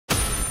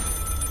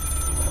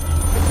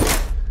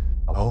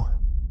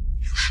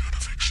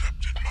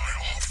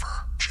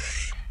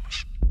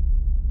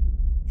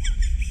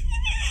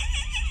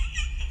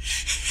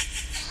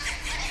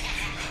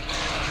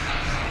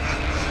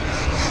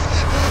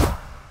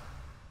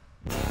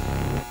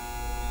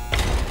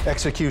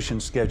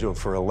Execution scheduled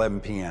for 11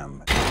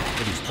 p.m.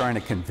 But he's trying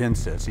to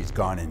convince us he's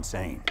gone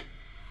insane.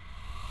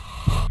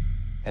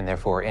 And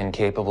therefore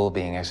incapable of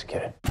being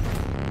executed.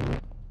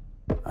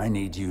 I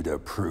need you to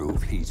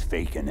prove he's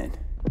faking it.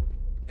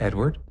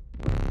 Edward?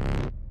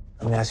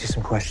 Let me ask you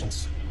some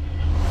questions.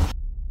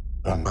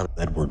 I'm not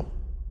Edward.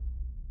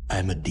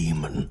 I'm a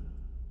demon.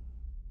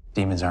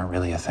 Demons aren't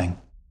really a thing.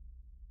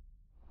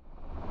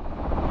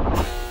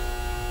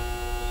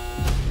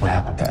 What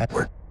happened to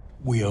Edward?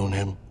 We own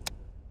him.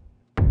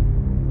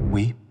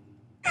 We?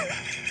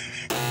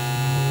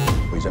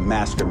 He's a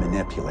master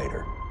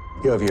manipulator.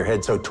 You have your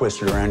head so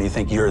twisted around you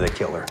think you're the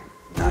killer,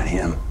 not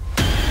him.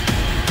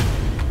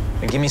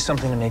 Then give me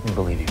something to make me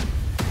believe you.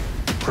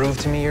 Prove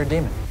to me you're a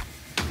demon.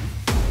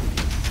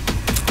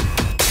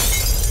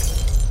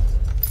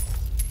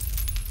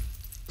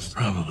 It's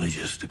probably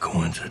just a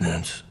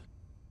coincidence.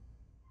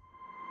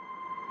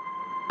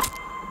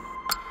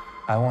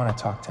 I want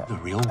to talk to The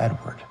real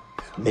Edward.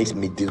 Makes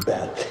me do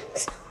bad.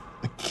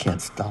 I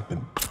can't stop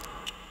him.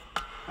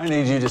 I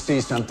need you to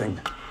see something.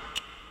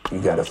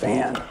 You got a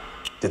fan.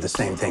 Did the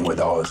same thing with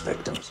all his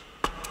victims.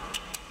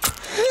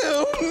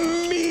 Help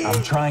me!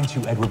 I'm trying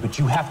to, Edward, but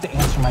you have to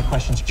answer my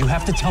questions. You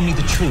have to tell me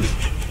the truth.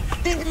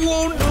 It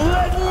won't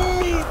let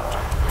me!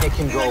 It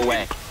can go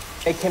away.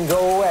 It can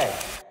go away.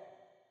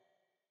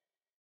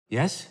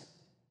 Yes?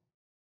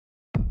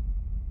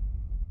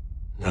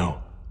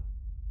 No.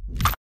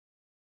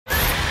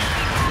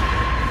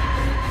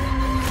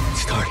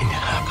 It's starting to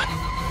happen.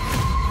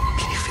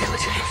 Can you feel it,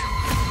 James?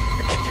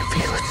 Can you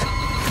feel it?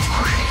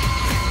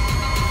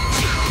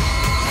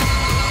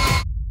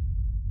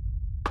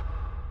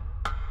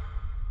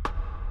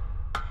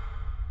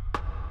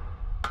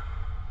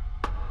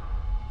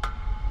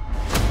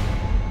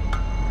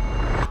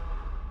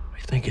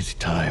 I think it's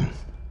time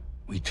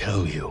we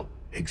tell you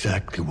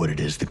exactly what it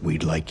is that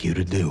we'd like you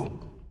to do.